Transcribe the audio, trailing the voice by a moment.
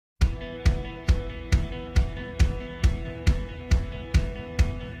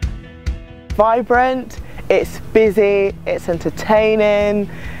vibrant, it's busy, it's entertaining,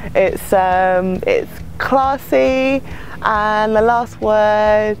 it's classy, and the last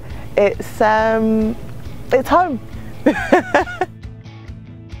word, it's home.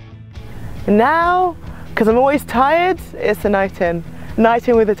 Now, because I'm always tired, it's a night in. Night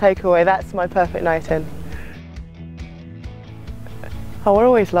in with a takeaway, that's my perfect night in. Oh, we're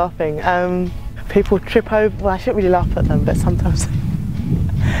always laughing. People trip over, well I shouldn't really laugh at them, but sometimes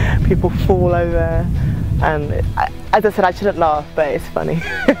people fall over, and as I said, I shouldn't laugh, but it's funny.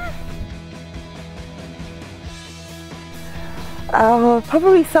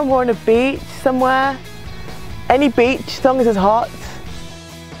 Probably somewhere on a beach, somewhere. Any beach, as long as it's hot.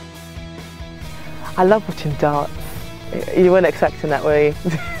 I love watching darts. You weren't expecting that, were you?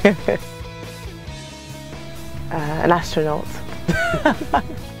 An astronaut.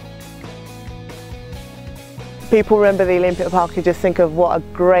 People remember the Olympic Park and just think of what a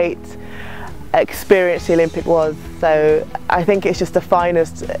great experience the Olympic was. So I think it's just the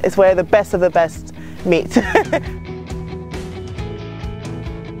finest, it's where the best of the best meet.